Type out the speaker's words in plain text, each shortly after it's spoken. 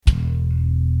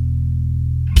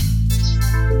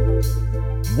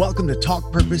Welcome to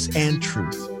Talk Purpose and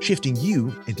Truth, shifting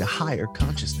you into higher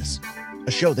consciousness.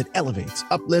 A show that elevates,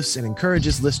 uplifts, and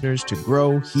encourages listeners to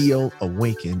grow, heal,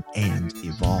 awaken, and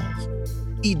evolve.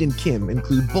 Eden and Kim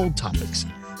include bold topics,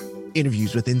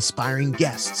 interviews with inspiring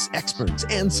guests, experts,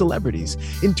 and celebrities,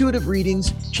 intuitive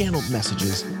readings, channeled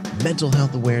messages, mental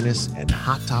health awareness, and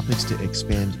hot topics to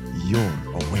expand your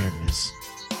awareness.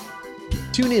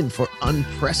 Tune in for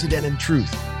unprecedented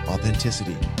truth,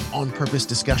 authenticity, on-purpose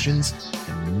discussions,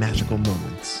 and magical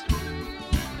moments.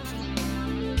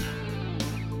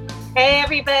 Hey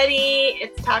everybody,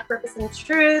 it's Talk Purpose and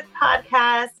Truth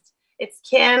podcast. It's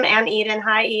Kim and Eden.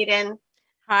 Hi Eden.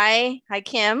 Hi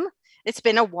Kim. It's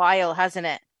been a while, hasn't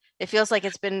it? It feels like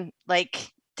it's been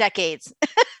like decades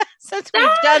since we've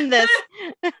done this.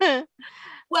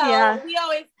 Well, we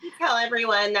tell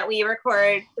everyone that we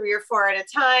record 3 or 4 at a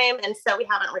time, and so we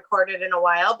haven't recorded in a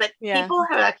while, but people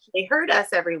have actually heard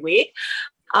us every week.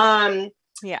 But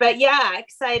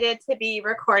excited to be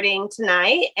recording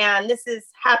tonight. And this is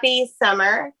happy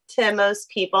summer to most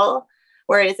people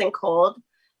where it isn't cold.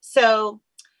 So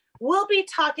we'll be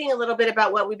talking a little bit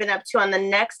about what we've been up to on the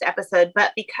next episode.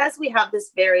 But because we have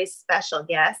this very special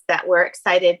guest that we're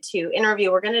excited to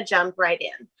interview, we're going to jump right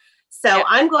in. So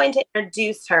I'm going to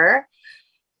introduce her,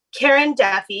 Karen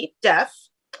Duff,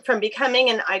 from becoming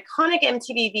an iconic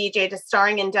MTV VJ to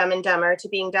starring in Dumb and Dumber to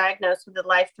being diagnosed with a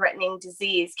life-threatening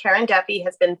disease. Karen Duffy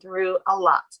has been through a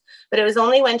lot, but it was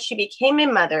only when she became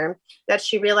a mother that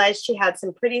she realized she had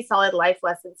some pretty solid life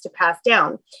lessons to pass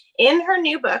down. In her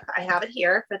new book, I have it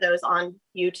here for those on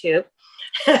YouTube.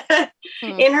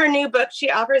 In her new book,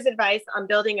 she offers advice on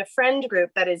building a friend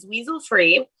group that is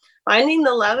weasel-free, finding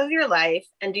the love of your life,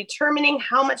 and determining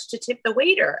how much to tip the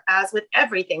waiter. As with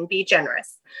everything, be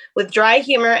generous. With dry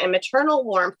humor and maternal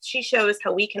warmth, she shows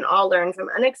how we can all learn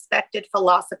from unexpected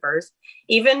philosophers,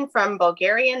 even from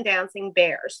Bulgarian dancing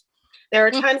bears. There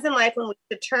are times in life when we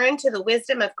should turn to the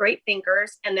wisdom of great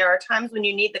thinkers, and there are times when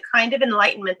you need the kind of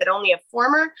enlightenment that only a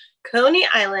former Coney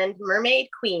Island mermaid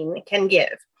queen can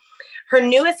give. Her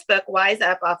newest book, Wise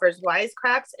Up, offers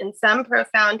wisecracks and some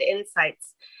profound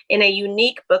insights in a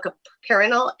unique book of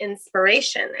parental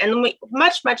inspiration. And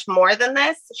much, much more than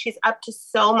this. She's up to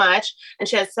so much, and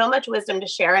she has so much wisdom to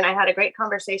share. And I had a great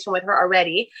conversation with her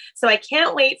already. So I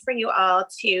can't wait for you all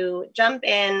to jump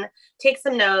in, take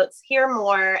some notes, hear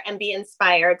more, and be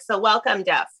inspired. So welcome,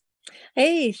 Duff.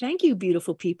 Hey, thank you,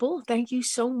 beautiful people. Thank you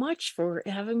so much for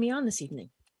having me on this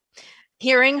evening.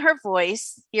 Hearing your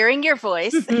voice,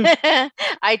 I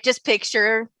just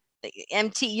picture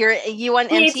you on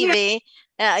MTV.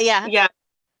 Yeah.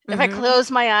 If I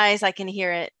close my eyes, I can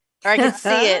hear it, or I can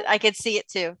see it. I could see it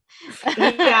too.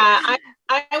 I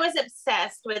was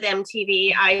obsessed with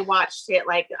MTV. I watched it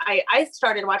I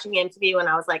started watching MTV when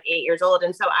I was like 8 years old,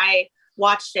 and so I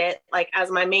watched it like as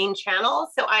my main channel.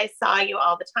 So I saw you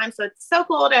all the time. So it's so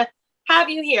cool to have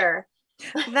you here.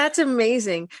 That's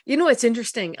amazing. You know, it's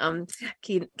interesting,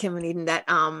 Kim and Eden, that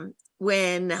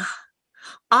when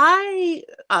I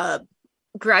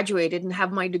graduated and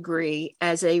have my degree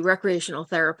as a recreational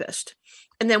therapist,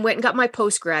 and then went and got my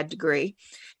post-grad degree,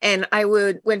 and I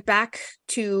went back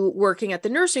to working at the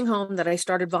nursing home that I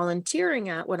started volunteering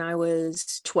at when I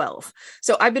was 12.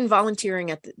 So I've been volunteering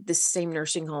at this same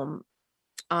nursing home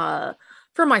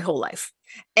for my whole life.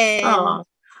 And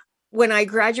when I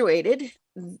graduated,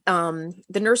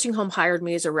 the nursing home hired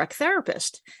me as a rec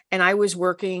therapist, and I was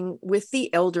working with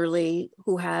the elderly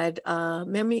who had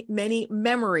many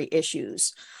memory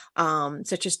issues,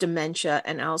 such as dementia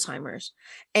and Alzheimer's.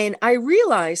 And I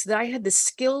realized that I had the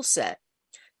skill set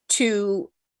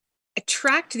to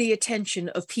attract the attention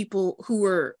of people who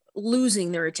were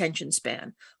losing their attention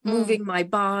span, moving my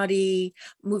body,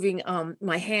 moving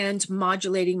my hands,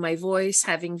 modulating my voice,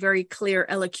 having very clear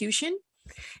elocution.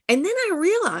 And then I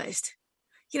realized,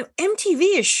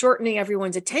 MTV is shortening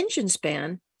everyone's attention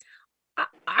span.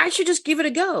 I should just give it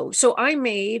a go. So I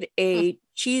made a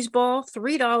cheeseball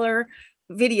 $3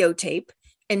 videotape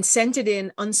and sent it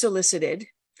in unsolicited,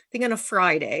 I think on a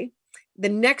Friday. The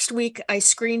next week I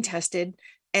screen tested,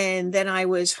 and then I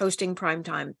was hosting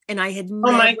primetime. And I had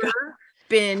never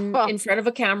been in front of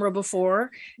a camera before.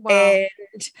 Wow. And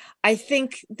I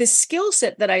think the skill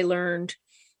set that I learned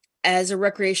as a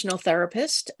recreational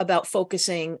therapist about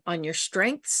focusing on your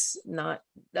strengths,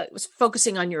 was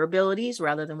focusing on your abilities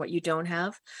rather than what you don't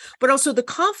have, but also the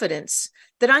confidence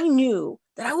that I knew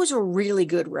that I was a really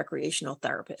good recreational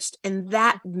therapist. And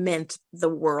that meant the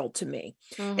world to me.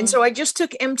 And so I just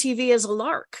took MTV as a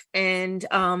lark, and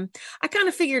I kind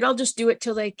of figured I'll just do it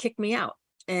till they kick me out.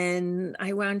 and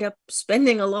I wound up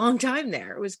spending a long time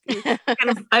there. It was kind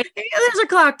of, there's a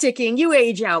clock ticking. You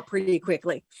age out pretty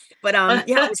quickly, but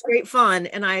yeah, it was great fun.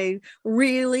 And I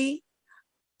really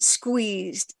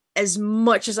squeezed as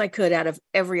much as I could out of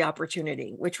every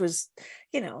opportunity, which was,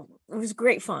 it was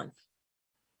great fun.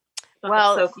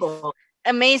 Well, so cool.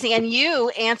 Amazing. And you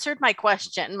answered my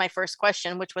first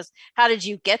question, which was, how did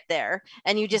you get there?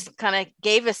 And you just kind of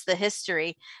gave us the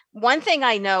history. One thing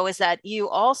I know is that you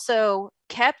also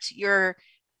kept your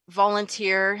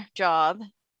volunteer job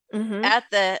at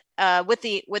the with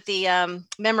the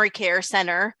memory care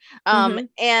center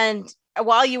and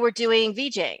while you were doing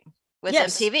VJing with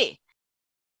MTV.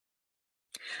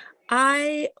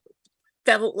 I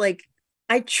felt like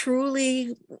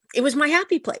it was my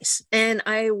happy place. And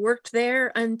I worked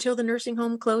there until the nursing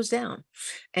home closed down.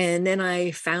 And then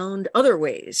I found other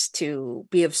ways to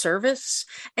be of service.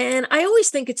 And I always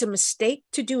think it's a mistake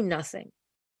to do nothing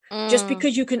just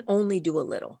because you can only do a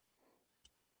little.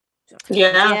 So.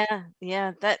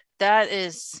 Yeah. That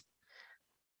is.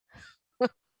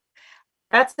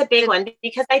 That's the big one,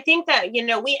 because I think that,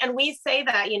 we say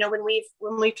that,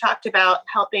 when we've talked about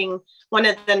helping, one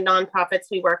of the nonprofits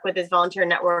we work with is Volunteer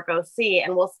Network OC.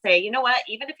 And we'll say, you know what,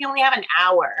 even if you only have an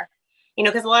hour,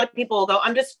 because a lot of people will go,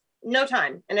 I'm just no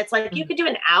time. And it's like, you could do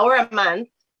an hour a month,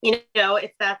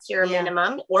 if that's your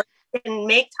minimum, or you can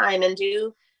make time and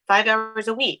do 5 hours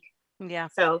a week. Yeah.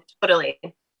 So totally.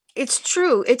 It's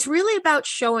true. It's really about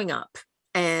showing up.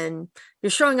 And you're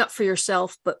showing up for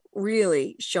yourself, but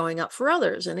really showing up for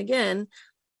others. And again,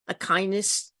 a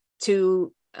kindness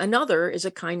to another is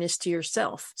a kindness to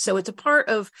yourself. So it's a part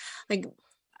of, like,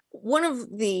 one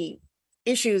of the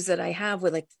issues that I have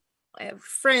with, I have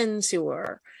friends who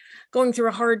are going through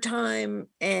a hard time.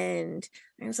 And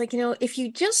I was like, if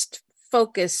you just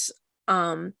focus,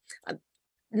 not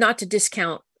to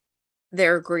discount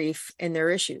their grief and their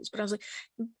issues, but I was like,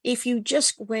 if you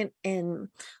just went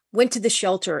to the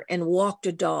shelter and walked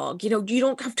a dog, you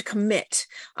don't have to commit,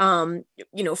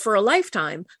 for a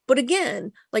lifetime. But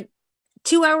again,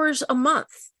 2 hours a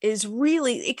month is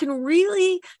really,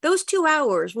 those 2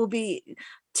 hours will be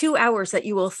 2 hours that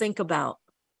you will think about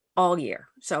all year.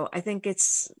 So I think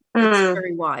it's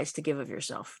very wise to give of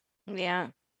yourself. Yeah.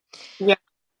 Yeah.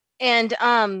 And,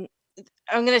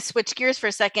 I'm going to switch gears for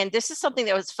a second. This is something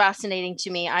that was fascinating to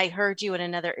me. I heard you in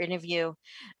another interview,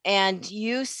 and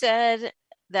you said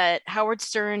that Howard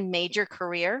Stern made your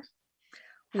career.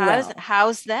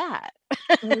 How's that?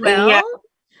 Well, yeah.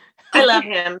 I love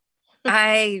him.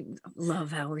 I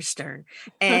love Howard Stern,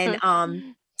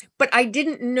 and but I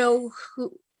didn't know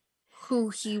who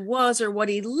he was or what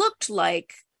he looked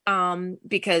like,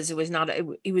 because he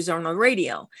was on the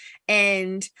radio,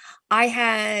 and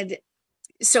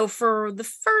so for the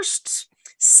first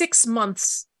 6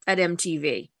 months at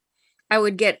MTV, I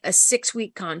would get a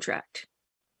 6-week contract.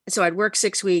 So I'd work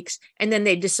 6 weeks, and then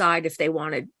they'd decide if they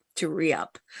wanted to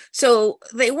re-up. So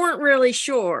they weren't really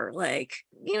sure,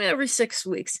 every 6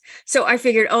 weeks. So I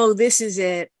figured, this is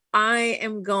it. I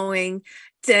am going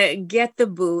to get the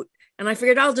boot. And I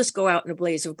figured I'll just go out in a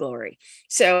blaze of glory.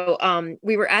 So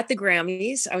we were at the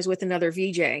Grammys. I was with another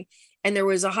VJ, and there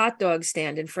was a hot dog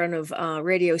stand in front of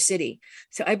Radio City.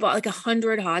 So I bought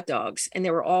 100 hot dogs, and they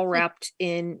were all wrapped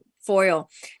in foil.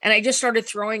 And I just started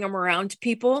throwing them around to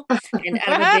people and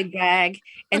out of a big bag.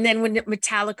 And then when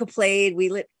Metallica played, we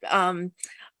lit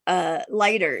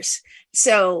lighters.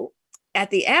 So at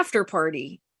the after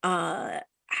party,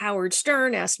 Howard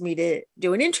Stern asked me to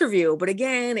do an interview, but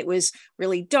again, it was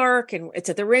really dark, and it's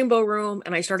at the Rainbow Room.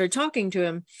 And I started talking to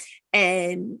him,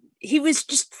 and he was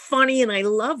just funny, and I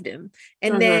loved him.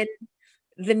 And then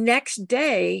the next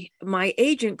day, my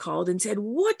agent called and said,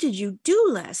 "What did you do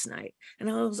last night?" And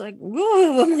I was like,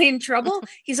 "Whoa, am I in trouble?"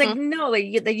 He's like, "No,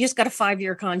 they just got a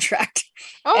 5-year contract."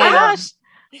 Oh my gosh.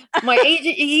 My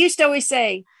agent, he used to always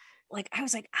say, I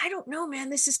was like, I don't know, man,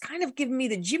 this is kind of giving me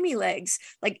the Jimmy legs,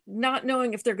 not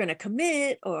knowing if they're going to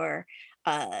commit, or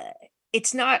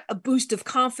it's not a boost of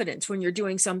confidence when you're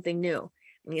doing something new.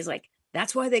 And he's like,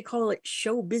 that's why they call it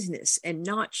show business and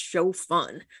not show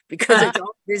fun, because it's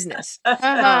all business. But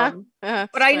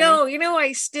I know,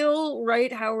 I still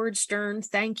write Howard Stern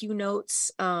thank you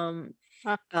notes,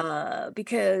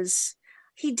 because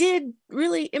he did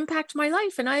really impact my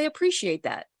life, and I appreciate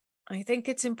that. I think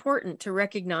it's important to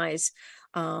recognize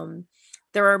there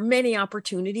are many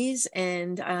opportunities,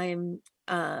 and I'm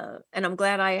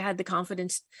glad I had the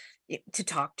confidence to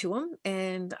talk to him,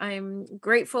 and I'm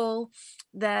grateful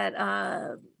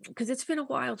that because it's been a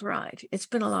wild ride. It's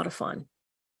been a lot of fun.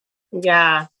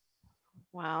 Yeah.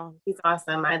 Wow. He's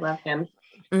awesome. I love him.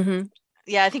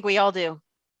 Yeah, I think we all do.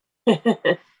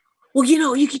 Well,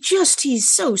 you could he's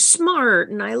so smart.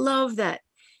 And I love that.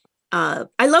 I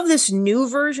love this new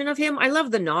version of him. I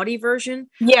love the naughty version.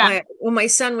 Yeah. When my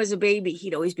son was a baby,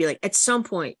 he'd always be like, at some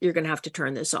point, you're going to have to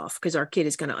turn this off because our kid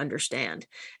is going to understand.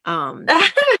 But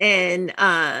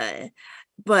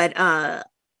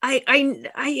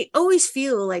I always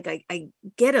feel like I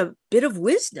get a bit of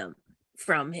wisdom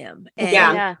from him.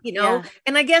 And,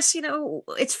 and I guess,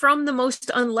 it's from the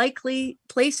most unlikely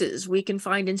places we can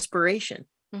find inspiration.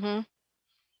 Mm-hmm.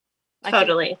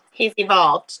 Totally. He's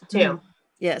evolved too. Mm-hmm.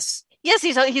 Yes. Yes,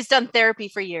 he's done therapy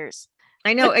for years.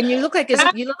 I know, and you look like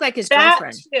his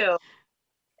girlfriend too.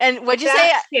 And what'd you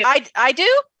say? Too. I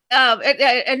do?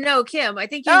 No, Kim. I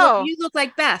think you look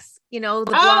like Beth. The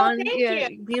blonde,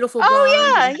 beautiful blonde.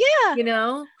 Oh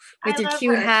yeah. With your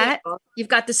cute hat. Too. You've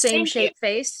got the same shaped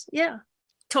face. Yeah,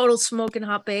 total smoking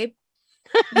hot babe.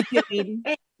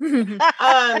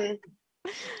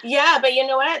 Yeah, but you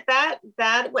know what? That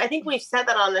I think we've said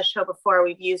that on the show before.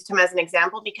 We've used him as an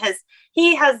example because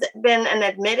he has been an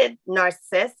admitted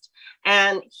narcissist,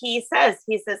 and he says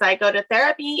I go to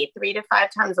therapy 3 to 5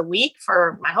 times a week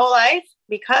for my whole life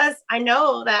because I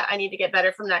know that I need to get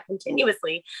better from that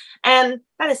continuously. And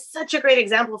that is such a great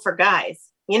example for guys,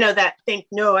 that think,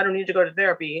 no, I don't need to go to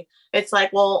therapy. It's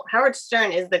like, well, Howard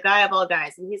Stern is the guy of all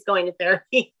guys and he's going to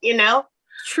therapy,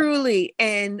 Truly.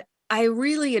 And I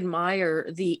really admire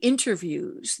the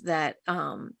interviews that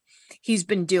he's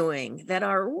been doing that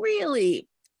are really,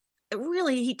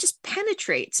 he just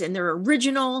penetrates and they're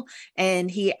original,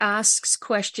 and he asks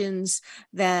questions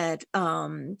that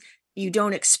you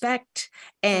don't expect.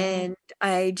 And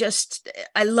I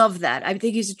love that. I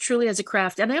think he's truly has a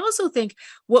craft. And I also think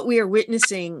what we are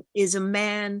witnessing is a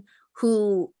man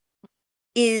who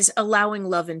is allowing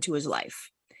love into his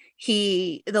life.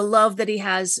 The love that he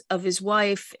has of his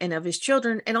wife and of his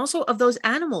children, and also of those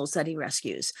animals that he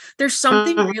rescues. There's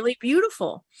something really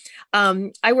beautiful.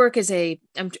 I work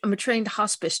I'm a trained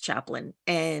hospice chaplain.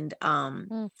 And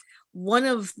one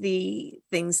of the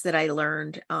things that I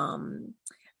learned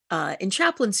in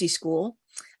chaplaincy school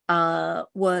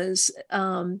was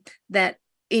that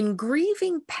in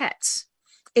grieving pets,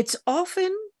 it's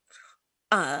often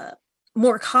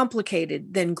more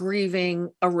complicated than grieving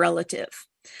a relative.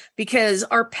 Because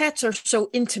our pets are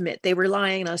so intimate. They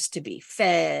rely on us to be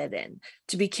fed and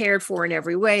to be cared for in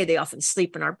every way. They often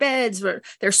sleep in our beds, but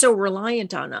they're so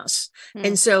reliant on us.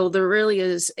 And so there really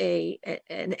is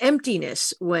an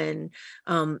emptiness when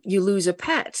you lose a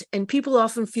pet, and people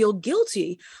often feel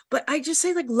guilty. But I just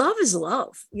say, like, love is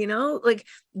love, like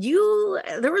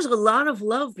there was a lot of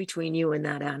love between you and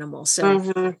that animal.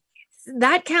 So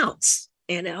that counts,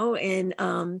 and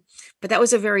but that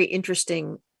was a very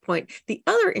interesting point. The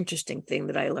other interesting thing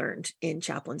that I learned in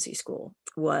chaplaincy school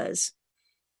was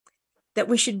that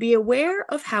we should be aware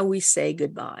of how we say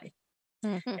goodbye.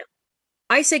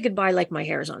 I say goodbye like my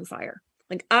hair's on fire.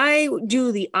 Like I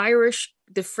do the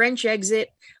French exit.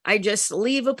 I just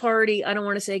leave a party. I don't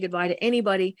want to say goodbye to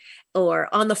anybody.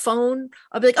 Or on the phone,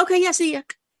 I'll be like, okay, yeah, see ya.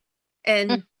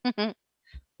 And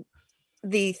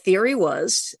the theory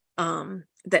was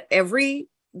that every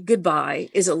goodbye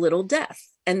is a little death.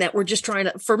 And that we're just trying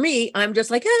to, for me, I'm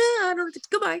just like, I don't,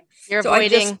 goodbye. You're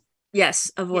avoiding.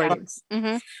 Yes, avoidance.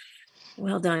 Yeah.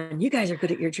 Well done. You guys are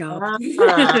good at your job.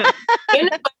 That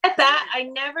I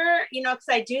never, because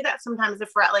I do that sometimes if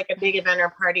we're at like a big event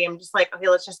or party, I'm just like, okay,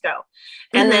 let's just go.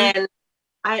 And then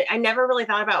I never really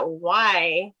thought about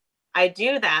why I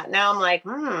do that. Now I'm like,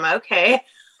 okay.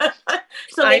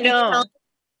 So maybe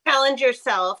challenge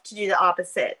yourself to do the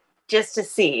opposite just to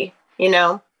see,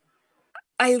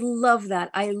 I love that.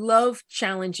 I love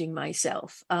challenging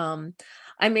myself.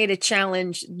 I made a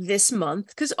challenge this month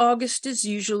because August is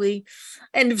usually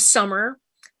end of summer,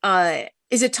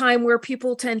 is a time where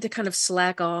people tend to kind of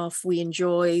slack off. We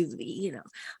enjoy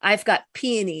I've got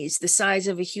peonies the size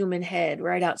of a human head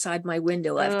right outside my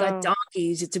window. I've got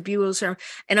donkeys. It's a beautiful summer,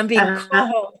 and I'm being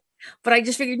cold. But I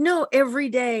just figured, no, every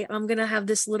day I'm going to have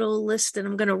this little list and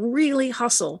I'm going to really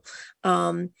hustle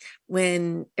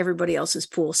when everybody else is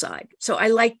poolside. So I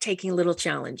like taking little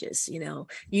challenges,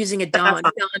 using a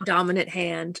non-dominant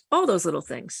hand, all those little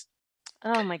things.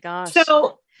 Oh my gosh.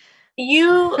 So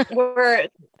you were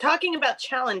talking about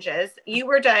challenges. You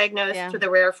were diagnosed with a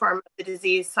rare form of the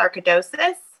disease sarcoidosis.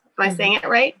 Am I saying it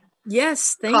right?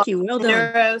 Yes. Thank you. Well done.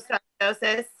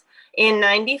 Neurosarcoidosis. In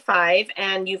 95,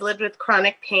 and you've lived with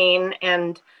chronic pain.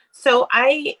 And so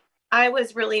I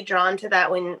was really drawn to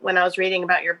that when I was reading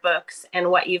about your books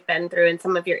and what you've been through in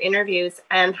some of your interviews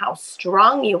and how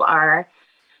strong you are.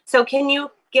 So can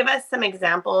you give us some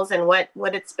examples and what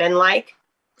it's been like?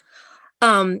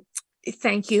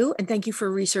 Thank you. And thank you for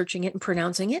researching it and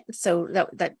pronouncing it. So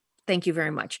that Thank you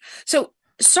very much. So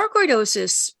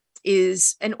sarcoidosis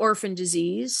is an orphan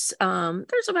disease.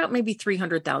 There's about maybe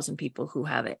 300,000 people who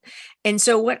have it. And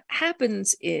so what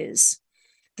happens is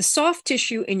the soft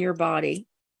tissue in your body,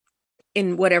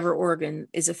 in whatever organ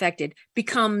is affected,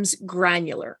 becomes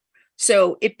granular.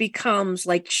 So it becomes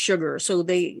like sugar. So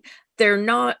they're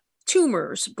not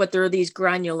tumors, but there are these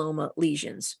granuloma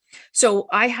lesions. So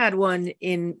I had one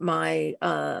in my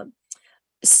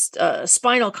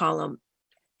spinal column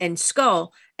and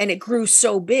skull, and it grew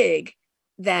so big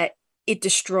that it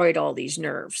destroyed all these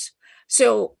nerves.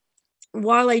 So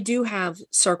while I do have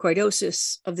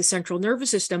sarcoidosis of the central nervous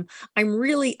system, I'm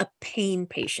really a pain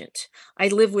patient. I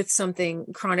live with something,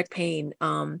 chronic pain,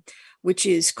 which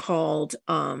is called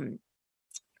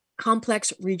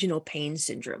complex regional pain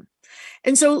syndrome.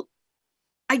 And so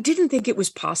I didn't think it was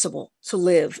possible to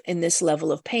live in this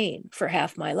level of pain for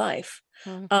half my life.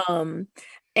 But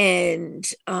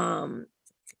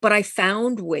I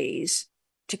found ways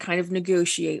to kind of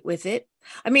negotiate with it.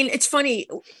 I mean, it's funny,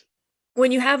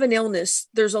 when you have an illness,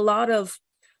 there's a lot of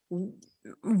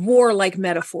warlike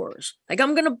metaphors. Like,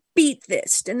 I'm going to beat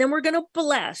this, and then we're going to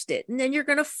blast it, and then you're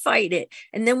going to fight it,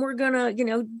 and then we're going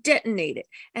to, detonate it.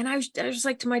 And I was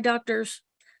like to my doctors,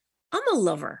 I'm a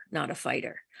lover, not a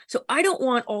fighter. So I don't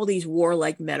want all these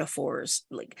warlike metaphors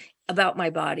like about my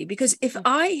body, because if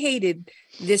I hated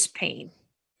this pain,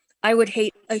 I would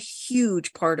hate a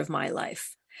huge part of my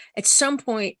life. At some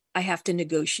point, I have to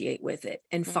negotiate with it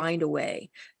and find a way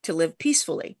to live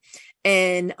peacefully.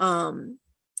 And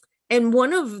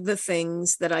one of the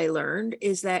things that I learned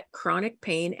is that chronic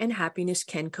pain and happiness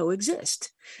can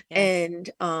coexist. And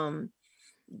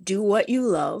do what you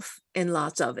love and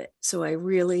lots of it. So I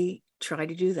really try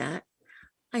to do that.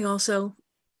 I also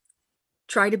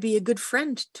try to be a good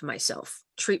friend to myself,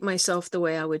 treat myself the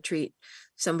way I would treat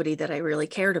somebody that I really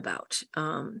cared about.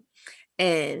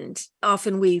 And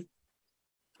often we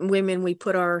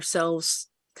put ourselves,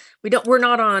 we're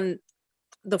not on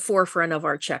the forefront of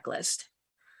our checklist.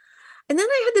 And then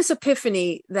I had this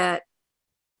epiphany that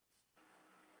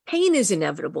pain is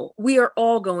inevitable. We are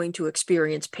all going to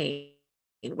experience pain,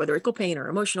 whether physical pain or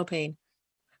emotional pain,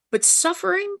 but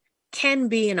suffering can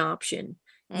be an option.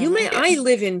 I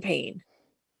live in pain,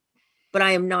 but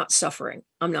I am not suffering.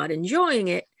 I'm not enjoying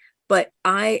it, but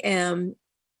I am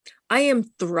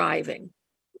thriving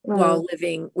while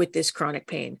living with this chronic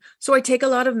pain. So I take a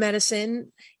lot of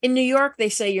medicine. In New York, they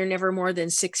say you're never more than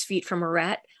 6 feet from a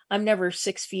rat. I'm never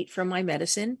 6 feet from my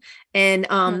medicine. And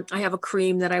I have a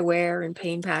cream that I wear and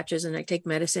pain patches, and I take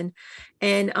medicine.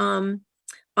 And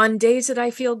on days that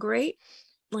I feel great,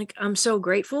 like I'm so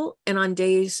grateful. And on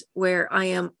days where I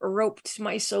am roped to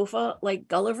my sofa like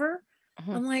Gulliver,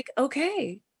 I'm like,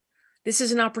 okay, this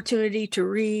is an opportunity to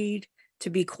read, to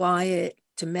be quiet,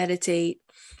 to meditate.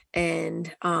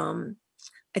 And I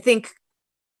think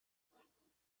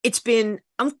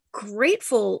I'm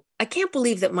grateful. I can't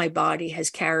believe that my body has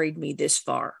carried me this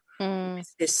far,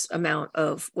 with this amount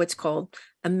of what's called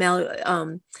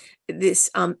this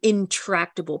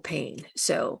intractable pain.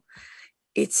 So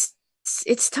it's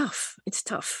tough. It's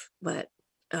tough, but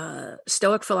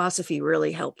Stoic philosophy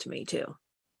really helped me too.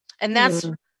 And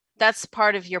that's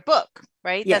part of your book,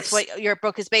 right? Yes. That's what your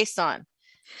book is based on.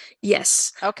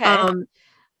 Yes. Okay.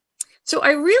 So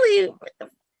I really,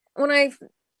 when I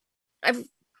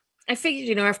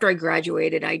figured, after I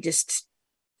graduated,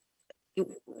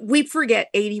 we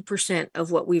forget 80% of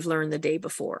what we've learned the day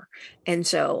before. And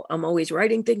so I'm always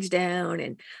writing things down,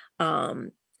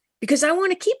 and because I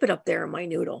want to keep it up there in my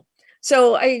noodle.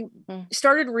 So I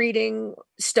started reading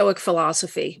Stoic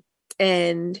philosophy,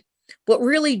 and what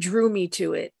really drew me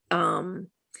to it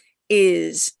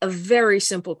is a very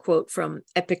simple quote from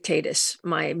Epictetus,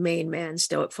 my main man,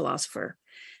 Stoic philosopher.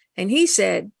 And he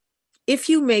said, if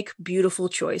you make beautiful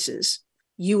choices,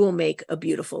 you will make a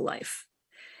beautiful life.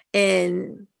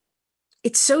 And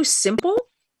it's so simple,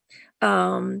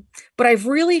 but I've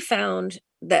really found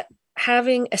that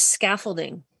having a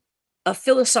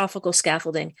philosophical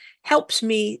scaffolding, helps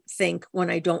me think when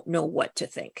I don't know what to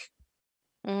think.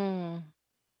 Wow.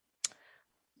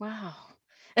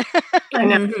 I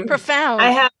know. Profound.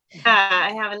 I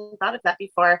haven't thought of that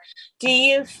before. Do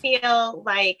you feel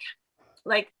like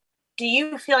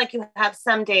you have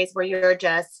some days where you're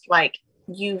just like,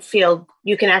 you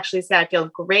can actually say I feel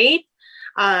great?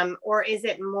 Or is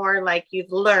it more like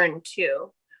you've learned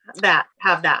to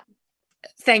have that?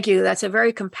 Thank you. That's a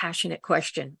very compassionate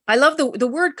question. I love the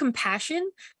word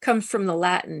compassion comes from the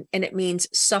Latin, and it means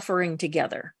suffering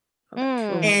together.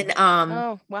 And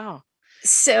oh, wow.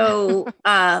 So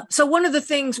one of the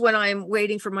things when I'm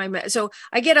waiting for so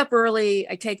I get up early,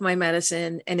 I take my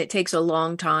medicine, and it takes a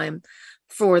long time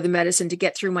for the medicine to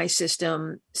get through my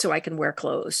system so I can wear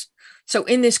clothes. So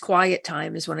in this quiet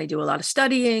time is when I do a lot of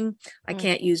studying. I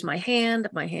can't use my hand.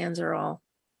 My hands are all,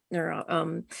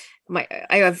 I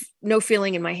have no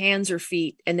feeling in my hands or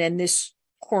feet. And then this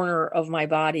corner of my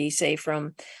body, say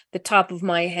from the top of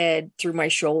my head through my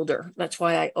shoulder. That's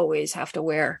why I always have to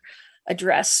wear a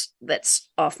dress that's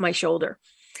off my shoulder.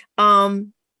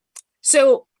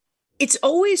 So it's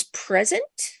always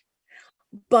present,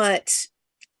 but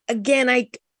again,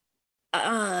 it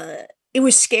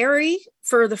was scary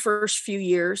for the first few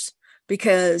years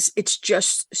because it's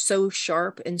just so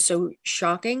sharp and so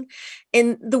shocking.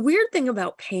 And the weird thing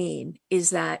about pain is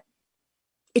that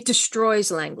it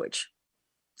destroys language.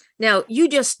 Now, you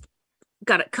just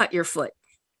got to cut your foot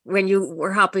when you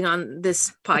were hopping on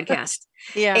this podcast.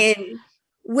 Yeah. And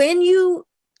when you're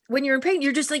in pain,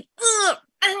 you're just like, ugh,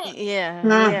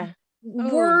 yeah.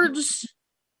 Words.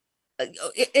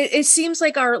 It seems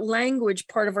like our language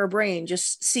part of our brain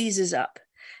just seizes up.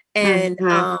 And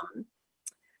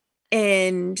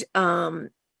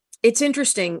it's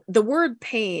interesting. The word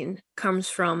pain comes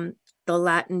from the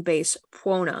Latin base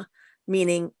puna,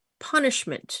 meaning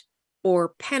punishment or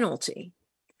penalty.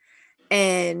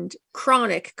 And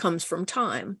chronic comes from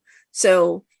time.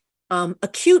 So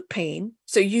acute pain,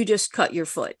 so you just cut your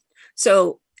foot.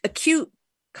 So acute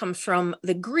comes from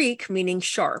the Greek meaning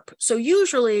sharp. So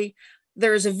usually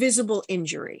there's a visible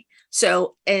injury.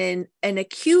 So an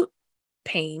acute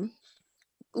pain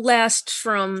lasts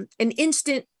from an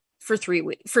instant for 3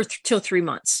 weeks till 3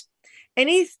 months.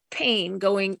 Any pain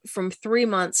going from 3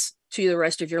 months to the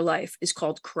rest of your life is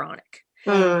called chronic.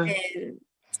 And,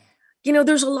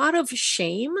 there's a lot of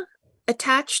shame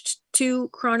attached to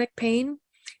chronic pain,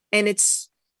 and it's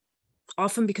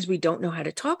often because we don't know how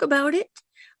to talk about it.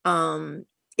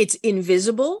 It's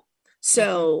invisible.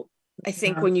 So I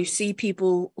think when you see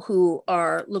people who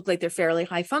look like they're fairly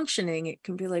high functioning, it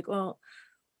can be like, well,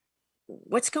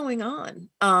 what's going on?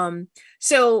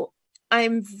 So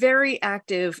I'm very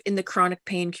active in the chronic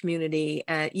pain community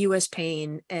at US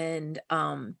Pain and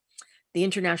the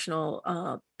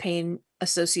International Pain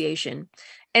Association.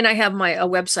 And I have a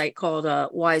website called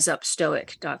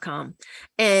wiseupstoic.com.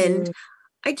 And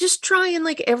I just try and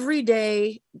every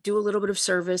day do a little bit of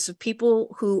service of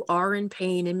people who are in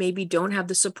pain and maybe don't have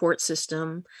the support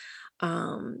system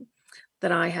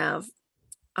that I have.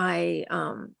 I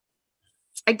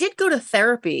did go to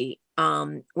therapy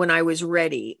when I was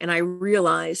ready, and I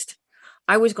realized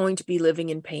I was going to be living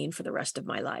in pain for the rest of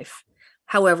my life,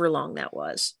 however long that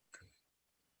was.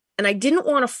 And I didn't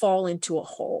want to fall into a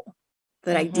hole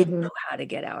that I didn't know how to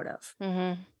get out of.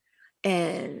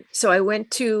 And so I went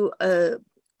to a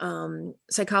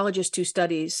psychologist who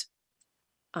studies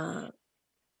the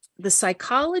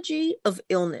psychology of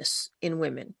illness in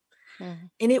women.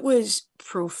 And it was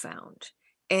profound.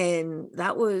 And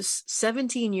that was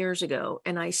 17 years ago.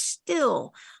 And I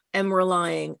still am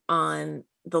relying on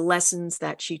the lessons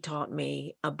that she taught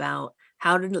me about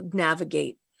how to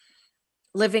navigate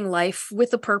living life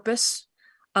with a purpose,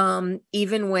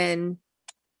 even when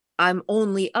I'm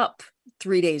only up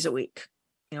 3 days a week.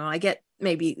 I get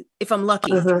maybe, if I'm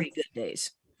lucky, 3 good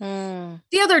days. The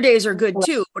other days are good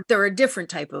too, but they're a different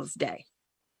type of day.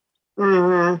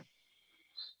 So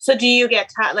do you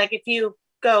get if you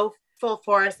go full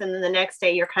force and then the next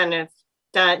day you're kind of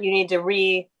done, you need to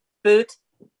reboot?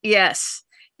 Yes.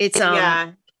 It's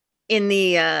in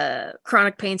the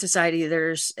Chronic Pain Society,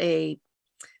 there's a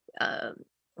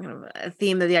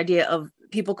theme of the idea of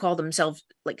people call themselves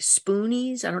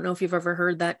spoonies. I don't know if you've ever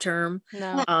heard that term.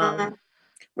 No.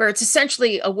 Where it's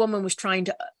essentially a woman was trying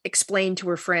to explain to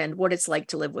her friend what it's like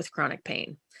to live with chronic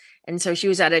pain. And so she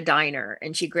was at a diner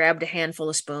and she grabbed a handful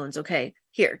of spoons. Okay,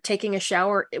 here, taking a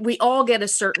shower. We all get a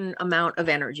certain amount of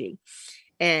energy.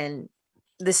 And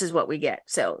this is what we get.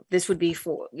 So this would be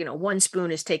for, one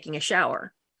spoon is taking a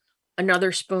shower.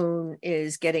 Another spoon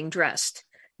is getting dressed.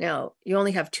 Now, you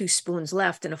only have 2 spoons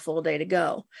left and a full day to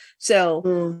go.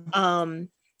 So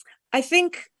I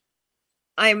think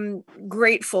I'm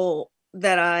grateful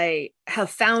that I have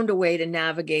found a way to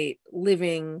navigate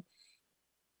living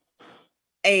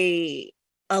a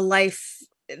life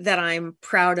that I'm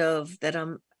proud of, that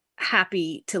I'm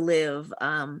happy to live.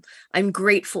 I'm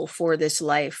grateful for this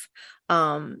life.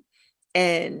 And,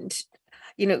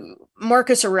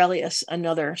 Marcus Aurelius,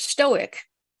 another Stoic,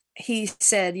 he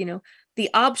said, the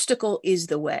obstacle is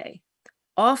the way.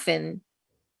 Often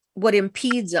what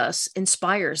impedes us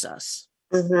inspires us.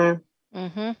 Oh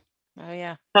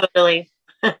yeah, totally.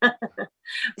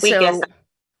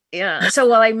 So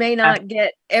while I may not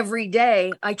get every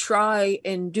day, I try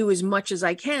and do as much as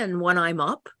I can when I'm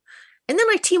up, and then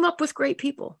I team up with great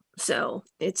people. So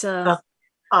it's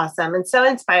awesome and so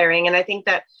inspiring. And I think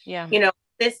that,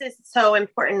 this is so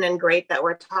important and great that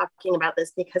we're talking about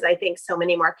this, because I think so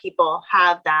many more people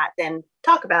have that than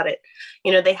talk about it.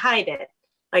 They hide it,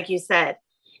 like you said,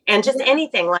 and just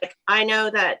anything. Like, I know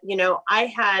that, I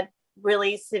had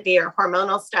really severe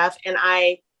hormonal stuff, and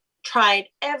I tried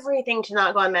everything to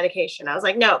not go on medication. I was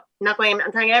like, no, I'm not going.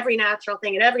 I'm trying every natural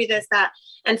thing and every this, that.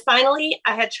 And finally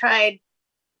I had tried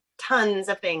tons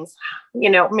of things,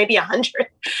 maybe 100.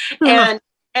 And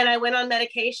I went on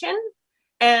medication,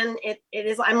 and it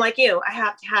is, I'm like you, I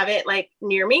have to have it like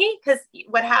near me, because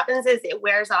what happens is it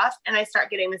wears off and I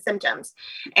start getting the symptoms.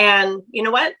 And you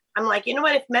know what? I'm like,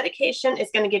 if medication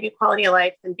is going to give you quality of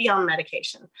life, then be on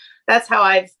medication. That's how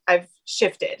I've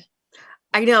shifted.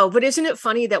 I know, but isn't it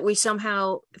funny that we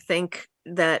somehow think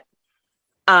that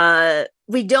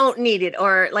we don't need it,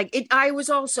 or like it? I was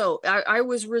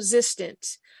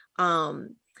resistant,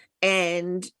 and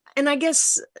I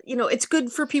guess, it's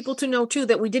good for people to know too,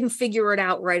 that we didn't figure it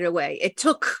out right away. It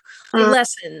took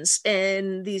lessons,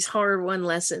 and these hard-won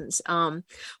lessons.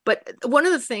 But one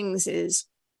of the things is,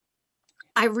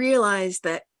 I realized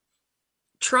that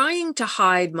trying to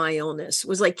hide my illness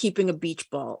was like keeping a beach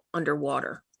ball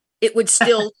underwater. It would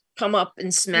still come up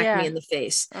and smack me in the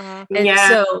face. And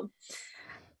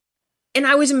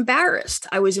I was embarrassed.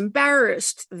 I was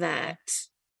embarrassed that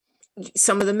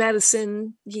some of the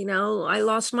medicine, I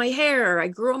lost my hair, I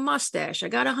grew a mustache, I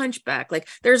got a hunchback. Like,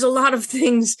 there's a lot of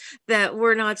things that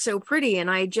were not so pretty.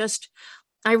 And I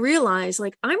realized,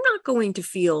 like, I'm going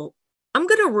to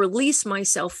release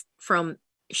myself from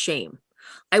shame.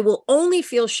 I will only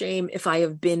feel shame if I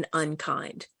have been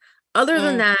unkind. Other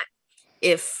than that,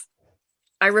 if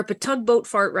I rip a tugboat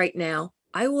fart right now,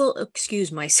 I will excuse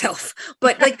myself.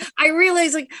 But like, I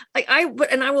realize, I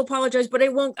will apologize, but I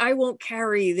won't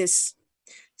carry this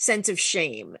sense of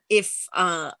shame if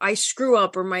I screw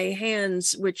up, or my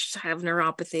hands, which have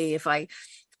neuropathy, if I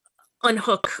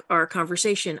unhook our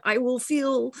conversation, I will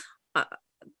feel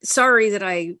sorry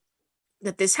that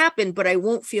this happened, but I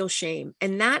won't feel shame.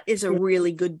 And that is a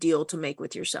really good deal to make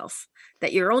with yourself,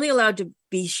 that you're only allowed to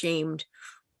be shamed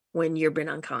when you've been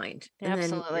unkind. And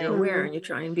Absolutely. then you're and you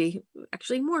try and be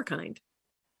actually more kind.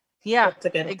 Yeah,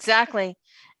 exactly.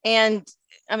 And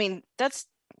I mean, that's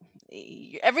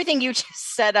everything you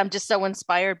just said. I'm just so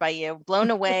inspired by you,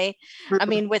 blown away. I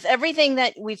mean, with everything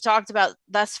that we've talked about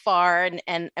thus far,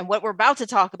 and what we're about to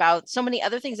talk about, so many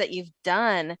other things that you've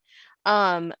done.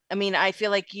 I mean, I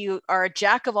feel like you are a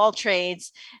jack of all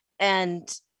trades, and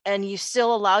you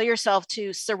still allow yourself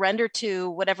to surrender to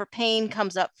whatever pain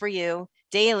comes up for you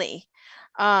daily.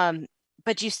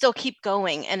 But you still keep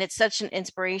going, and it's such an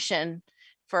inspiration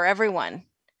for everyone.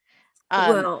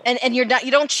 And you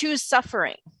don't choose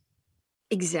suffering.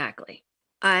 Exactly.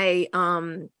 We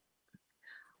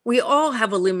all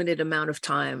have a limited amount of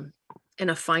time and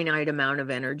a finite amount of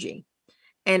energy.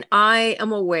 And I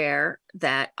am aware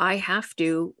that I have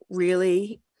to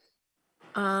really,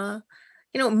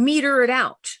 meter it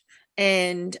out.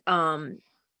 And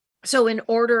so in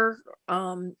order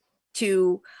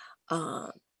to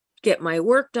get my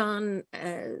work done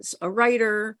as a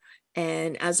writer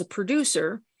and as a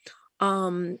producer,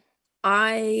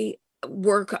 I've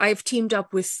teamed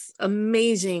up with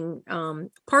amazing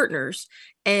partners,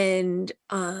 and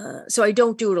so I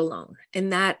don't do it alone.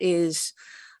 And that is,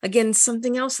 again,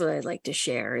 something else that I'd like to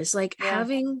share is like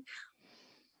having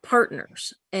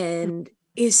partners, and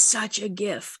is such a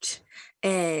gift.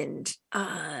 And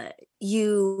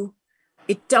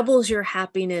it doubles your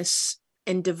happiness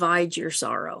and divides your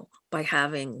sorrow by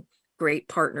having great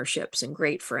partnerships and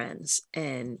great friends.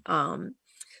 And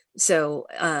so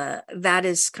that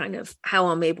is kind of how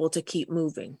I'm able to keep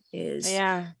moving, is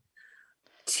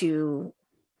to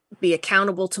be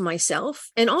accountable to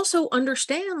myself, and also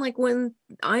understand, like, when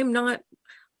I'm not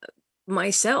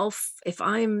myself, if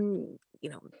I'm,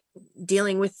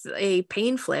 dealing with a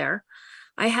pain flare,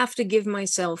 I have to give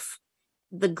myself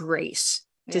the grace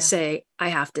to say, I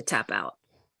have to tap out,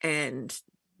 and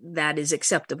that is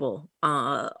acceptable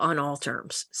on all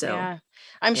terms. So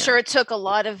I'm sure it took a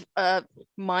lot of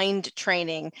mind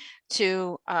training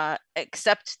to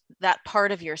accept that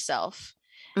part of yourself.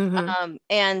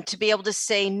 And to be able to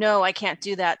say, no, I can't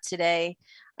do that today.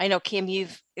 I know, Kim,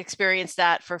 you've experienced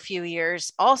that for a few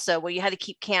years also, where you had to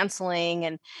keep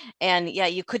canceling, and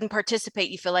you couldn't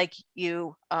participate. You feel like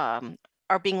you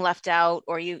are being left out,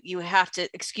 or you have to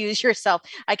excuse yourself.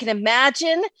 I can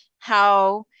imagine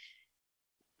how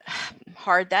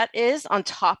hard that is, on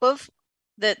top of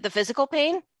the physical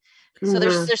pain. So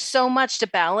there's so much to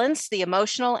balance, the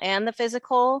emotional and the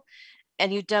physical,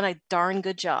 and you've done a darn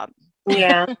good job.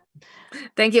 Yeah.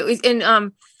 Thank you.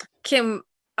 And Kim,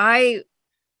 I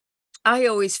I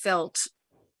always felt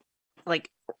like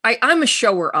I'm a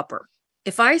shower upper.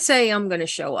 If I say I'm going to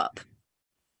show up,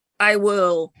 I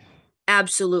will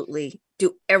absolutely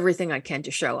do everything I can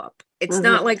to show up. It's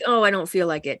not like, oh, I don't feel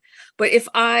like it. But if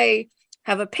I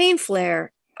have a pain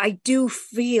flare, I do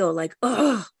feel like,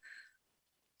 oh,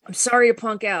 I'm sorry to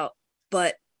punk out,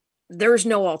 but there's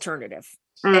no alternative.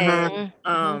 And,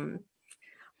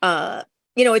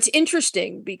 you know, it's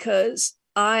interesting because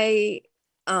I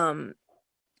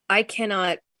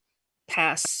cannot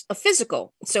pass a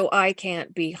physical, so I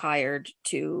can't be hired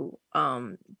to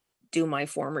do my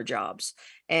former jobs.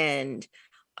 And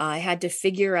I had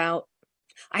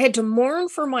to mourn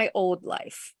for my old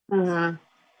life and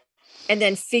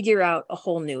then figure out a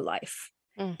whole new life.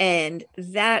 And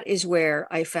that is where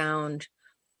I found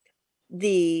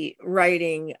the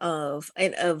writing of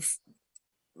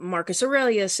Marcus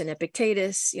Aurelius and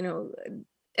Epictetus. You know,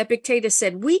 Epictetus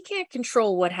said, we can't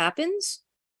control what happens.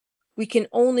 We can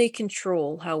only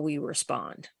control how we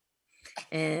respond.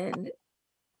 And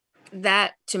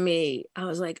that, to me, I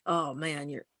was like, oh man,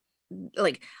 you're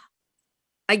like,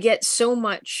 I get so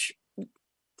much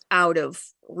out of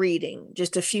reading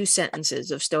just a few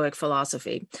sentences of Stoic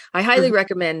philosophy. I highly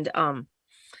recommend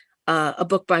a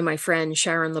book by my friend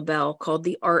Sharon LaBelle called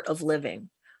The Art of Living.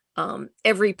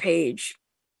 Every page,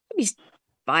 maybe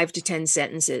 5 to 10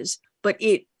 sentences, but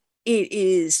it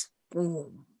is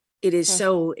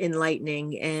so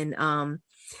enlightening, and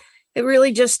it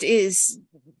really just is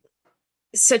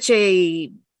such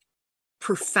a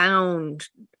profound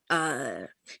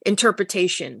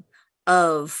interpretation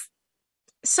of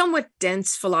somewhat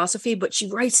dense philosophy, but she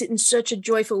writes it in such a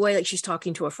joyful way, like she's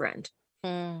talking to a friend,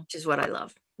 which is what I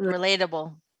love.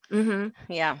 Relatable.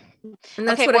 Yeah. And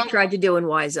that's what I tried to do in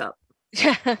Wise Up.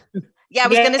 Yeah, I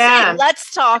was going to say,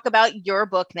 let's talk about your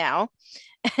book now.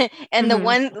 And the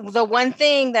one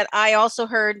thing that I also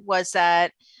heard was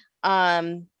that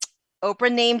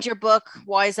Oprah named your book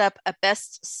Wise Up a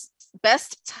best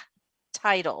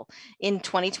title in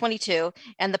 2022,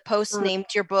 and the Post named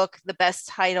your book the best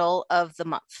title of the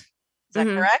month. Is that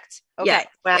correct? Okay. Yeah,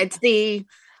 it's the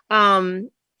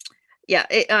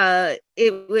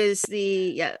it was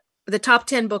the top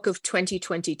 10 book of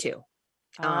 2022.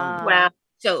 Wow.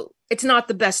 So it's not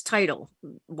the best title,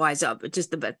 Wise Up. It's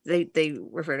just the best. They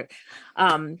refer to it.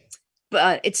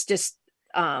 But it's just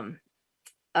I'm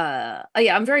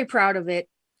very proud of it.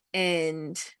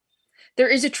 And there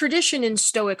is a tradition in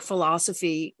Stoic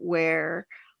philosophy where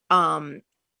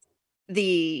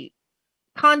the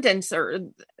contents or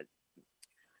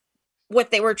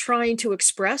what they were trying to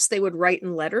express, they would write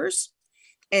in letters.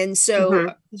 And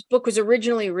so this book was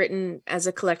originally written as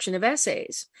a collection of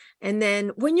essays. And then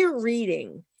when you're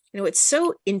reading, you know, it's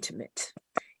so intimate.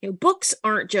 You know, books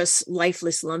aren't just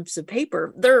lifeless lumps of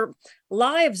paper. They're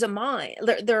lives of mind.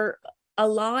 They're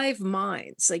alive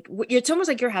minds. Like, it's almost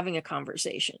like you're having a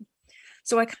conversation.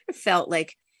 So I kind of felt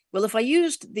like, well, if I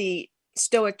used the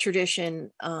Stoic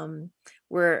tradition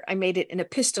where I made it an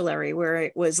epistolary, where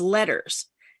it was letters,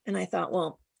 and I thought,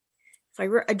 well, if I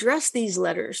address these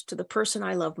letters to the person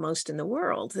I love most in the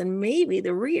world, then maybe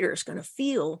the reader is going to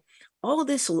feel all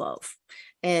this love.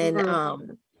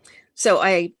 And so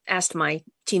I asked my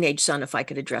teenage son if I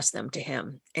could address them to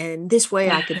him. And this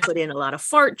way I could put in a lot of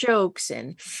fart jokes,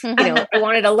 and, you know, I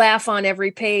wanted to laugh on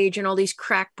every page and all these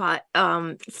crackpot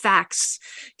facts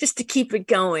just to keep it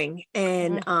going.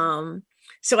 And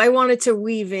so I wanted to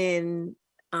weave in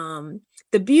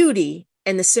the beauty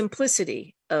and the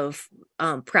simplicity of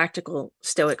practical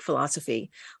Stoic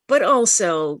philosophy, but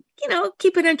also, you know,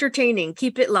 keep it entertaining,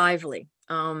 keep it lively.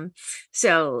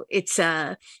 So it's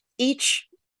each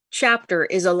chapter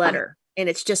is a letter, and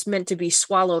it's just meant to be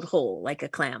swallowed whole like a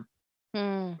clam.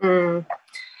 And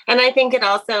I think it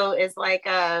also is like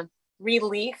a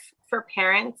relief for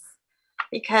parents,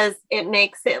 because it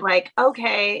makes it like,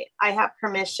 okay, I have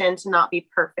permission to not be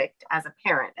perfect as a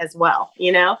parent as well,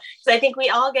 you know? So I think we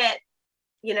all get,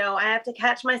 you know, I have to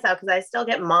catch myself because I still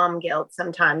get mom guilt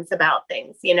sometimes about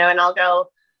things, you know, and I'll go,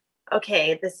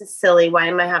 okay, this is silly. Why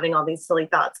am I having all these silly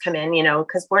thoughts come in, you know,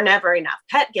 because we're never enough.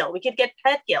 Pet guilt. We could get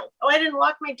pet guilt. Oh, I didn't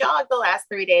walk my dog the last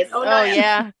 3 days. Oh, no,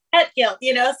 yeah. Pet guilt,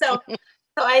 you know, so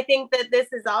I think that this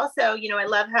is also, you know, I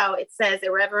love how it says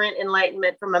irreverent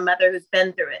enlightenment from a mother who's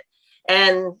been through it.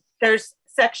 And there's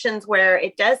sections where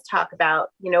it does talk about,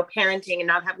 you know, parenting and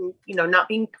not having, you know, not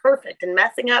being perfect and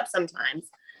messing up sometimes,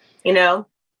 you know.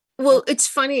 Well, it's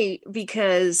funny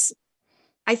because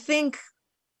I think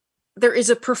there is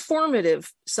a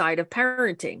performative side of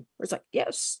parenting. It's like,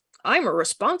 yes, I'm a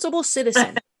responsible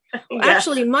citizen.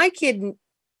 Actually, my kid,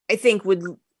 I think, would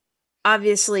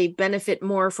obviously benefit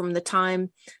more from the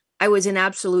time I was an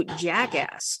absolute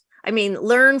jackass. I mean,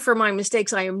 learn from my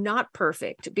mistakes. I am not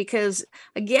perfect, because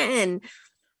again,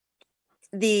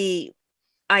 the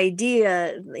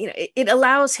idea, it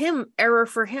allows him error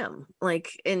for him, like,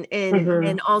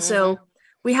 and also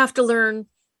we have to learn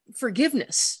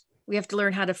forgiveness. We have to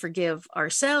learn how to forgive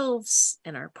ourselves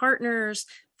and our partners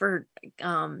for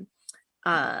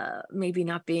maybe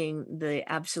not being the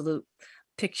absolute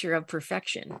picture of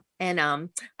perfection. And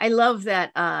I love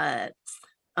that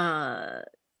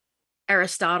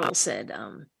Aristotle said,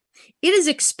 it is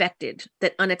expected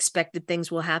that unexpected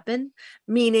things will happen,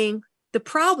 meaning the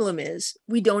problem is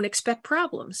we don't expect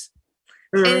problems.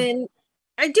 And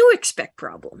I do expect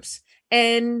problems.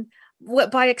 And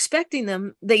by expecting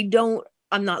them,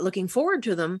 I'm not looking forward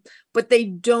to them, but they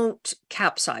don't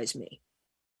capsize me.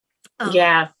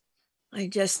 I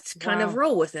just kind of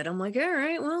roll with it. I'm like, all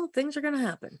right, well, things are going to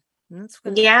happen. That's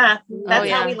how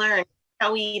we learn,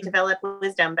 how we develop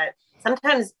wisdom. But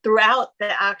sometimes throughout the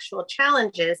actual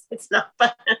challenges, it's not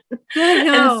fun. I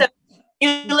know. And so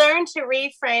you learn to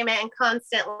reframe it, and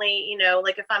constantly,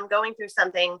 like if I'm going through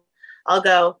something, I'll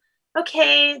go,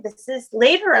 okay, this is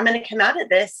later. I'm going to come out of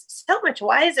this so much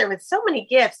wiser with so many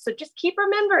gifts. So just keep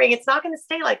remembering, it's not going to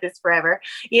stay like this forever,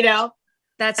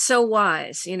 That's so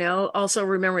wise. Also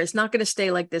remember, it's not going to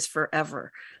stay like this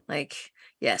forever. Like,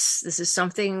 yes, this is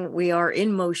something, we are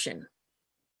in motion.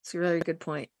 It's a really good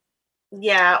point.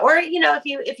 Yeah. Or,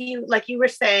 if you, like you were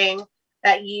saying,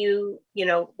 that you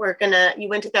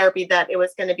went to therapy, that it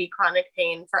was going to be chronic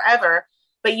pain forever,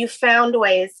 but you found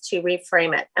ways to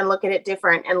reframe it and look at it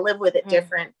different and live with it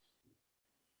different.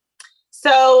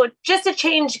 So just to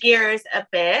change gears a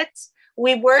bit,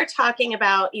 we were talking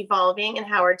about evolving and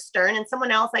Howard Stern, and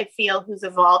someone else I feel who's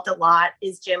evolved a lot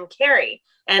is Jim Carrey.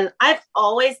 And I've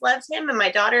always loved him. And my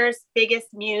daughter's biggest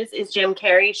muse is Jim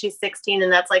Carrey. She's 16,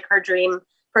 and that's like her dream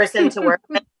person to work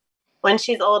with when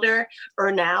she's older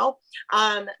or now.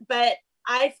 But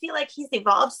I feel like he's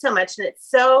evolved so much, and it's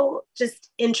so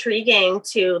just intriguing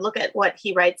to look at what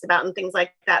he writes about and things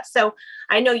like that. So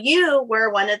I know you were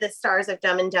one of the stars of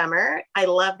Dumb and Dumber. I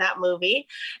love that movie,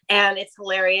 and it's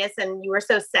hilarious. And you were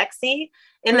so sexy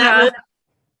in that movie.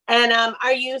 And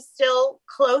are you still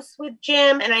close with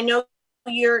Jim? And I know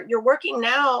you're working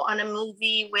now on a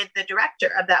movie with the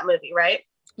director of that movie, right?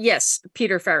 Yes,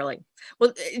 Peter Farrelly.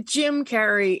 Well, Jim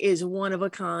Carrey is one of a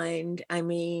kind. I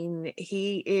mean,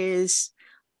 he is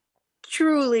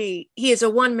a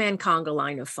one-man conga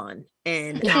line of fun.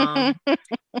 And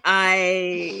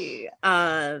I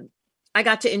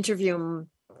got to interview him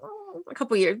a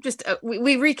couple years, just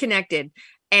we reconnected,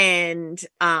 and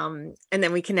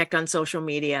then we connect on social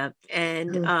media,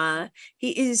 and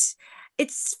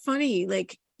it's funny,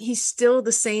 like, he's still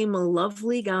the same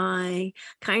lovely guy,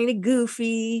 kind of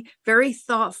goofy, very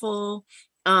thoughtful,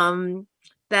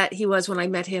 that he was when I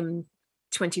met him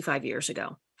 25 years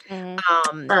ago. And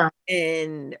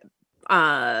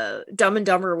Dumb and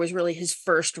Dumber was really his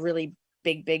first really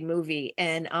big movie.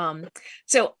 And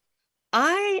so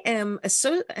I am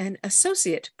an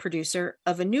associate producer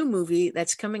of a new movie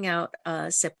that's coming out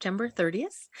September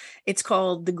 30th. It's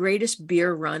called The Greatest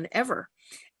Beer Run Ever.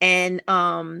 And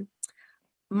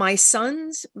my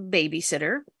son's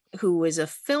babysitter, who was a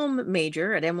film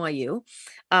major at NYU,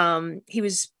 he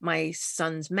was my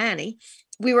son's Manny.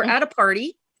 We were at a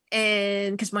party,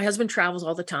 and because my husband travels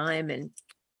all the time, and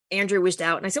Andrew was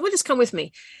out, and I said, well, just come with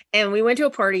me. And we went to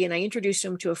a party, and I introduced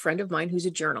him to a friend of mine who's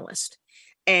a journalist.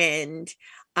 And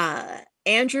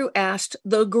Andrew asked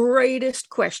the greatest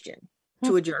question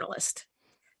to a journalist.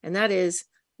 And that is,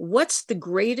 what's the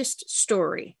greatest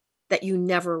story that you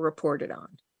never reported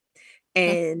on?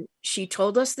 And she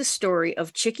told us the story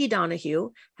of Chickie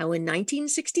Donahue, how in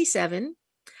 1967,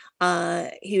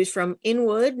 he was from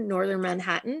Inwood, northern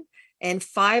Manhattan, and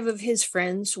 5 of his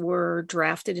friends were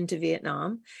drafted into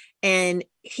Vietnam. And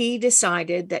he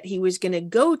decided that he was going to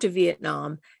go to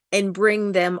Vietnam and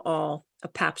bring them all a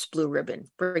Pabst Blue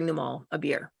Ribbon, bring them all a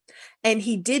beer. And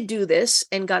he did do this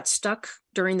and got stuck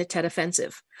during the Tet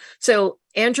Offensive. So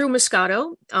Andrew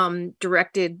Moscato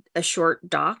directed a short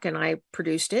doc, and I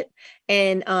produced it.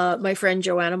 And my friend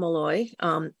Joanna Malloy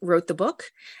wrote the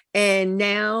book. And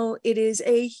now it is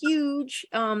a huge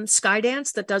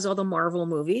Skydance that does all the Marvel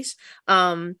movies,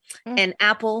 an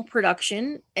Apple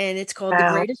production, and it's called The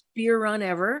Greatest Beer Run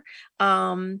Ever.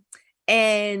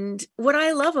 And what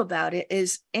I love about it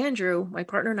is Andrew, my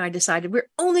partner, and I decided we're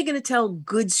only going to tell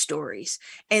good stories.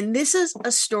 And this is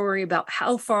a story about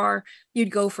how far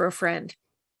you'd go for a friend.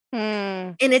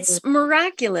 And it's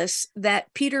miraculous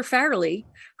that Peter Farrelly,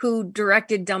 who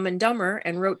directed Dumb and Dumber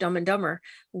and wrote Dumb and Dumber,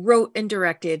 wrote and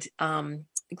directed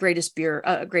greatest beer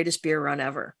run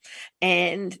ever.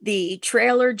 And the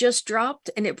trailer just dropped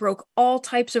and it broke all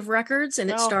types of records,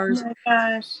 and it stars. Oh my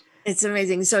gosh. It's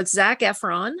amazing. So it's Zac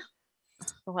Efron.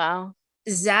 Wow.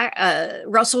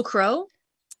 Russell Crowe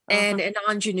and an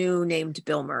ingenue named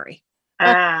Bill Murray.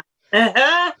 Can't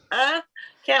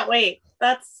wait.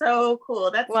 That's so cool.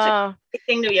 That's such a great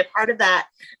thing to be a part of that.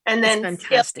 And then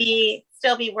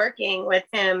still be working with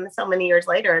him so many years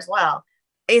later as well.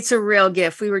 It's a real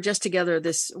gift. We were just together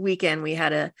this weekend. We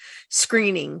had a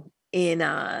screening in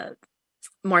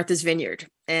Martha's Vineyard,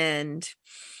 and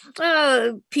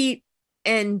Pete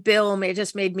and Bill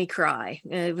just made me cry.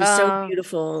 It was so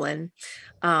beautiful. And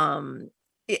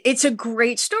it's a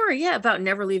great story. Yeah. About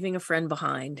never leaving a friend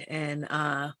behind. And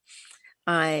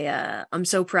I'm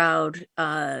so proud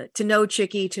to know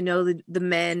Chicky, to know the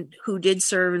men who did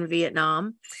serve in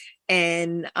Vietnam.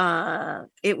 And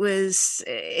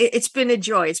it's been a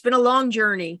joy. It's been a long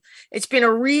journey. It's been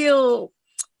a real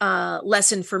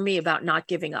lesson for me about not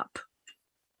giving up.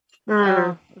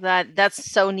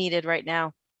 That's so needed right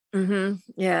now. Mm-hmm.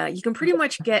 Yeah, you can pretty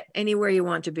much get anywhere you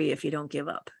want to be if you don't give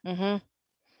up. Mm-hmm.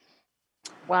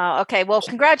 Wow. Okay. Well,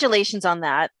 congratulations on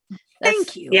that.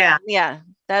 Thank you. Yeah,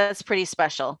 that's pretty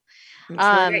special. It's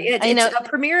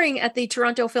premiering at the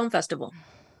Toronto Film Festival.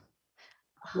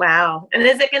 Wow. And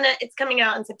it's coming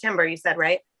out in September, you said,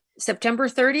 right? September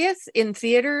 30th in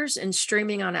theaters and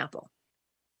streaming on Apple.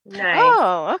 Nice.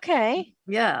 Oh, okay.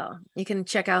 Yeah. You can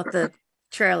check out the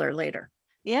trailer later.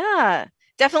 Yeah,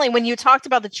 definitely. When you talked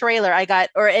about the trailer,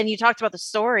 and you talked about the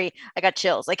story, I got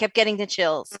chills. I kept getting the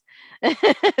chills.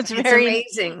 It's very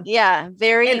amazing. Yeah.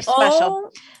 Very special.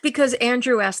 Because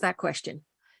Andrew asked that question.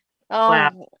 Oh,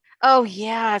 wow. Oh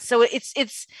yeah. So it's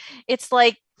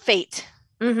like fate.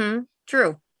 Mm-hmm.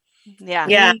 True. Yeah.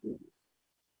 Yeah.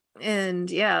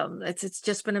 And it's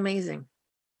just been amazing.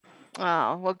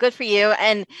 Oh, well, good for you.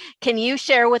 And can you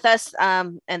share with us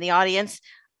and the audience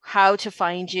how to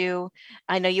find you?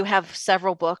 I know you have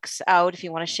several books out, if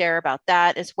you want to share about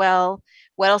that as well.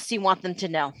 What else do you want them to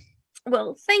know?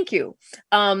 Well, thank you.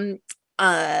 I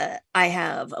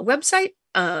have a website,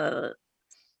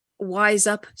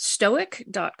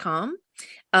 wiseupstoic.com.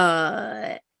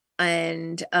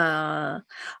 And I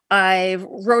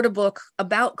wrote a book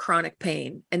about chronic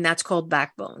pain, and that's called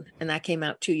Backbone, and that came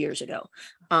out 2 years ago.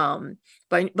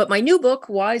 But my new book,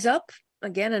 Wise Up,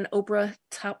 again, an Oprah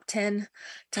top 10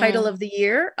 title of the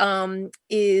year,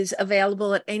 is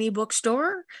available at any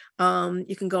bookstore.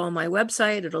 You can go on my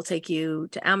website. It'll take you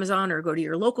to Amazon, or go to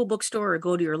your local bookstore, or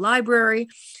go to your library.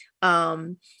 I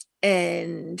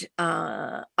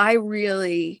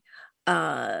really,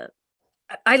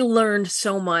 I learned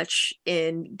so much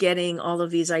in getting all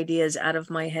of these ideas out of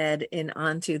my head and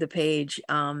onto the page,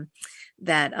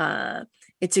 that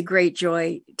it's a great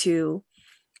joy to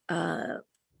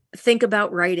think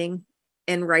about writing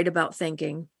and write about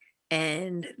thinking,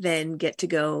 and then get to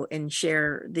go and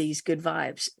share these good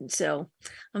vibes. And so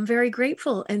I'm very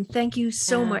grateful, and thank you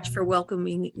so much for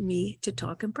welcoming me to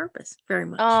Talk and Purpose. Very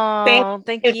much. Oh,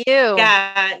 thank you.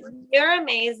 Yeah, you're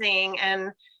amazing.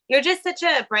 And you're just such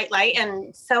a bright light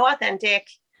and so authentic,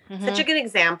 such a good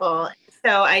example.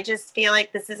 So I just feel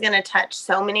like this is going to touch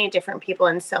so many different people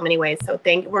in so many ways. So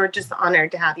we're just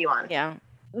honored to have you on. Yeah.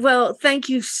 Well, thank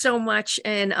you so much.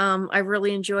 And I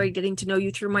really enjoyed getting to know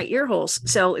you through my ear holes.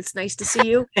 So it's nice to see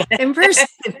you in person.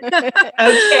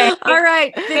 Okay. All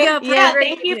right. Big up. Yeah.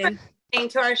 Thank you for listening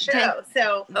to our show.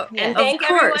 And thank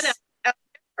everyone else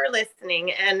for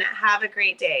listening, and have a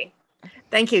great day.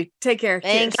 Thank you. Take care.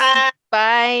 Thanks.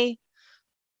 Bye.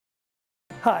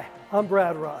 Hi, I'm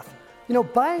Brad Roth.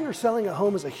 Buying or selling a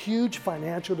home is a huge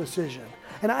financial decision.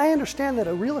 And I understand that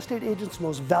a real estate agent's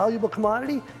most valuable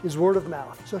commodity is word of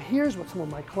mouth. So here's what some of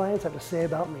my clients have to say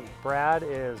about me. Brad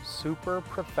is super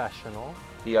professional.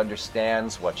 He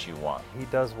understands what you want. He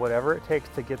does whatever it takes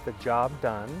to get the job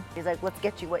done. He's like, let's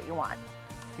get you what you want.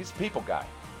 He's a people guy.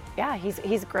 Yeah,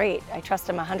 he's great. I trust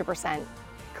him 100%.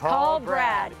 Call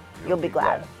Brad. You'll be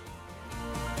glad.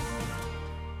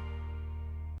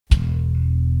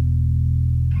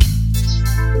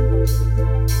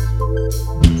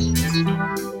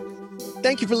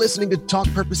 Thank you for listening to Talk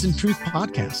Purpose and Truth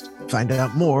podcast. Find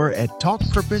out more at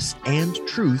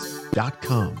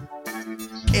talkpurposeandtruth.com.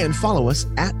 And follow us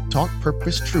at Talk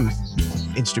Purpose Truth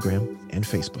on Instagram and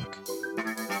Facebook.